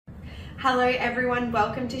Hello everyone,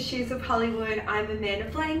 welcome to Shoes of Hollywood. I'm Amanda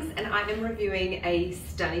Blanks and I am reviewing a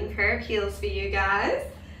stunning pair of heels for you guys.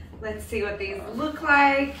 Let's see what these look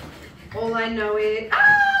like. All I know is, they're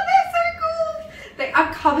so cool. They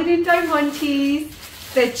are covered in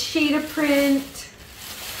diamantes. They're cheetah print.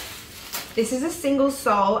 This is a single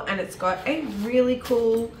sole and it's got a really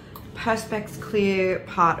cool perspex clear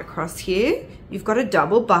part across here. You've got a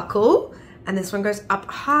double buckle. And this one goes up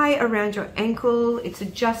high around your ankle. It's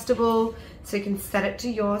adjustable, so you can set it to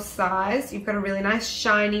your size. You've got a really nice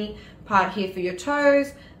shiny part here for your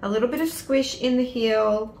toes, a little bit of squish in the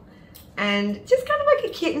heel, and just kind of like a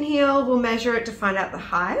kitten heel. We'll measure it to find out the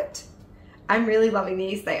height. I'm really loving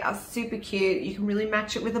these. They are super cute. You can really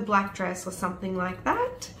match it with a black dress or something like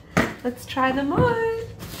that. Let's try them on.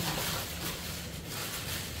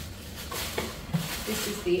 This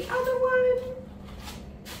is the other one.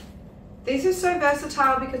 These are so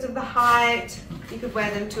versatile because of the height. You could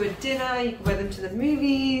wear them to a dinner, you could wear them to the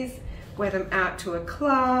movies, wear them out to a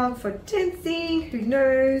club for dancing, who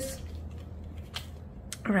knows.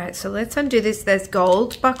 All right, so let's undo this. There's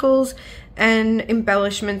gold buckles and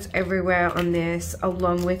embellishments everywhere on this,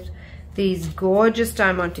 along with these gorgeous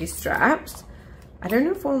diamante straps. I don't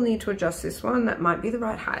know if we'll need to adjust this one. That might be the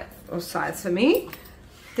right height or size for me.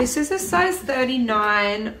 This is a size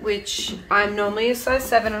 39, which I'm normally a size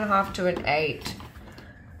 7.5 to an 8.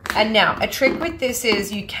 And now, a trick with this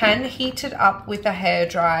is you can heat it up with a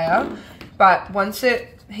hairdryer, but once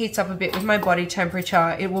it heats up a bit with my body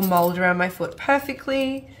temperature, it will mold around my foot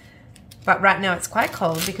perfectly. But right now it's quite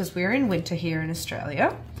cold because we're in winter here in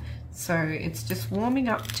Australia. So it's just warming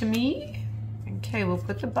up to me. Okay, we'll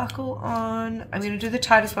put the buckle on. I'm gonna do the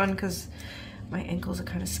tightest one because my ankles are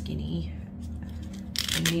kind of skinny.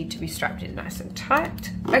 I need to be strapped in nice and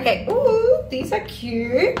tight. Okay, ooh, these are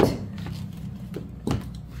cute.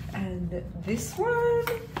 And this one,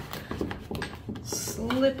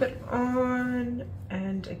 slip it on.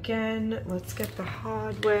 And again, let's get the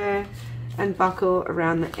hardware and buckle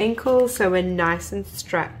around the ankle so we're nice and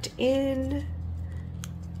strapped in.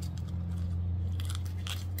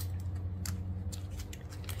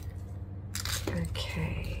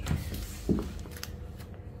 Okay.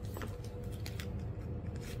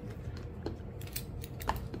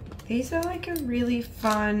 These are like a really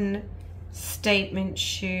fun statement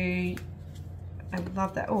shoe. I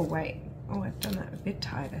love that. Oh, wait. Oh, I've done that a bit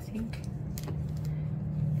tight, I think.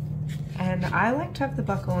 And I like to have the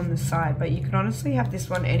buckle on the side, but you can honestly have this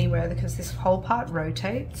one anywhere because this whole part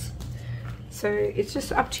rotates. So it's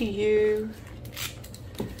just up to you.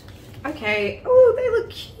 Okay. Oh, they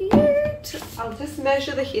look cute. I'll just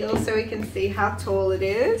measure the heel so we can see how tall it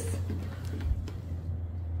is.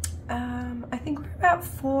 I think we're about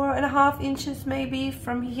 4.5 inches maybe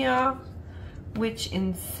from here, which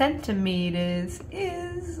in centimeters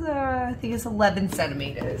is, I think it's 11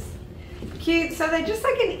 centimeters. Cute, so they're just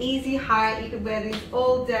like an easy height. You could wear these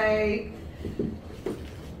all day.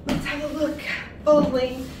 Let's have a look, full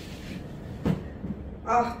length.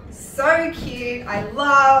 Oh, so cute, I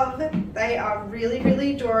love. They are really,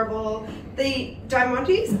 really adorable. The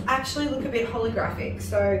diamantes actually look a bit holographic,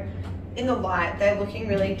 so in the light, they're looking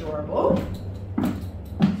really adorable.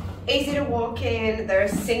 Easy to walk in. They're a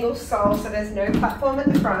single sole, so there's no platform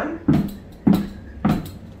at the front.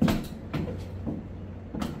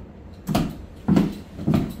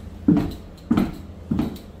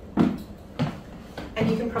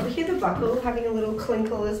 And you can probably hear the buckle having a little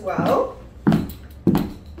clinkle as well.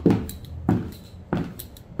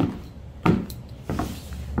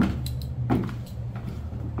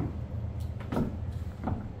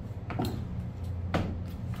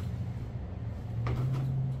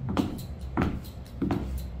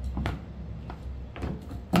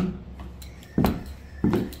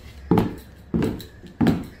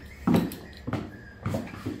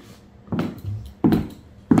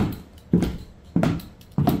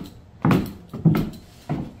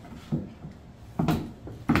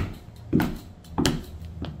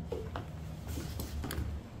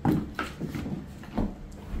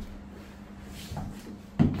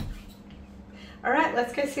 Alright,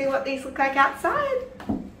 let's go see what these look like outside.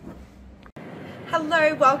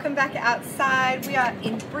 Hello, welcome back outside. We are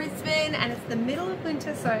in Brisbane and it's the middle of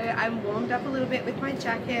winter, so I'm warmed up a little bit with my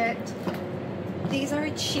jacket. These are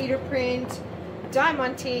a cheetah print,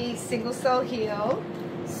 diamante, single sole heel.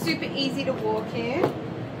 Super easy to walk in.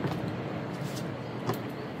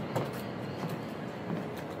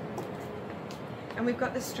 And we've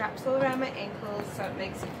got the straps all around my ankles, so it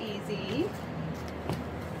makes it easy.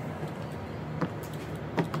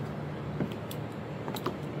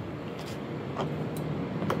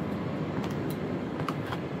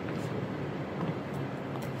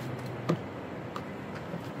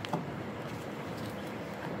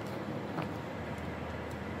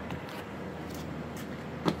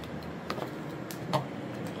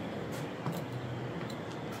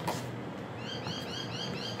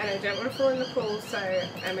 and I don't want to fall in the pool, so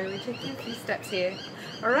I'm only taking a few steps here.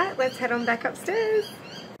 Alright, let's head on back upstairs.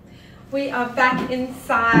 We are back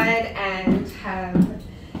inside and have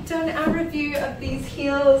done our review of these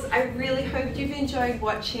heels. I really hope you've enjoyed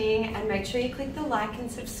watching, and make sure you click the like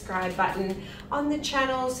and subscribe button on the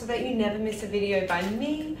channel so that you never miss a video by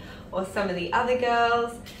me or some of the other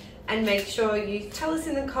girls. And make sure you tell us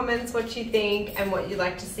in the comments what you think and what you'd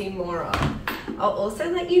like to see more of. I'll also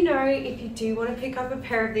let you know if you do want to pick up a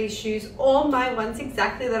pair of these shoes or my ones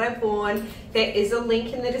exactly that I've worn. There is a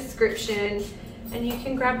link in the description and you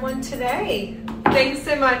can grab one today. Thanks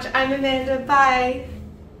so much. I'm Amanda. Bye.